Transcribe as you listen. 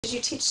Did you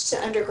teach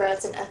to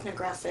undergrads an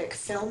ethnographic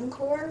film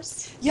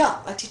course? Yeah,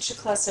 I teach a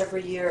class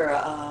every year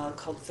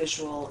called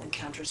Visual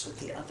Encounters with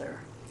the Other.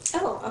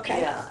 Oh,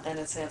 okay. Yeah, and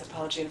it's an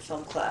anthropology and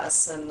film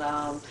class, and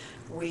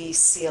we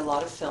see a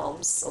lot of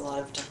films, a lot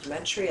of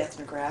documentary,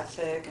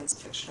 ethnographic, and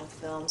fictional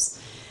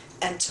films,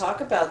 and talk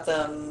about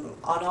them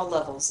on all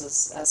levels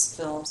as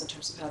films in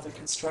terms of how they're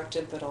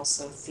constructed, but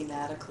also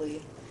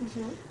thematically.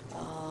 Mm-hmm.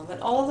 And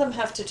all of them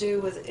have to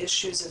do with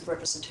issues of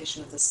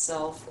representation of the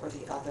self or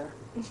the other.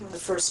 Mm-hmm. The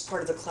first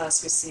part of the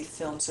class, we see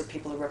films where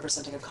people are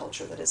representing a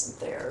culture that isn't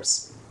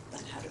theirs,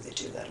 and how do they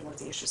do that, and what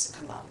are the issues that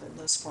come up in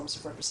those forms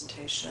of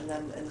representation. And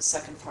then in the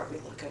second part, we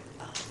look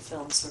at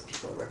films where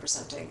people are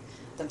representing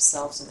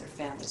themselves and their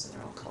families and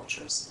their own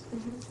cultures.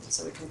 Mm-hmm.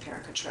 So we compare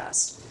and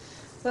contrast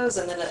those,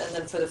 and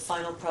then for the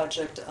final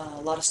project,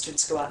 a lot of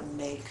students go out and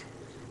make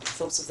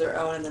films of their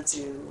own, and then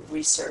do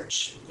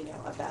research,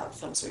 about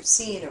films we've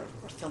seen or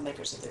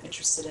filmmakers that they're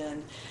interested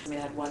in. I mean,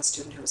 I had one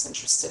student who was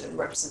interested in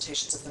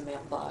representations of the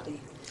male body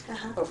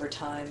Uh-huh. over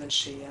time, and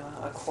she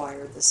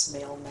acquired this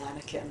male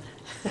mannequin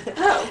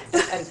Oh.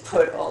 and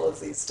put all of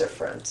these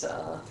different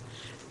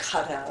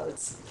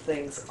cutouts,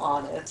 things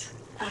on it.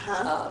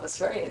 Uh-huh. It was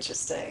very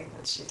interesting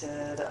what she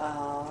did.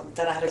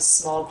 Then I had a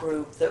small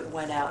group that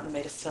went out and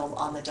made a film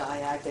on the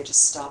Diag. They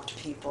just stopped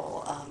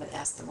people and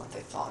asked them what they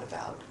thought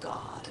about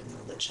God and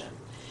religion.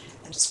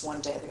 And just one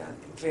day they got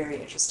a very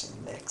interesting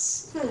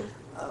mix Hmm.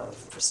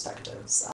 of perspectives.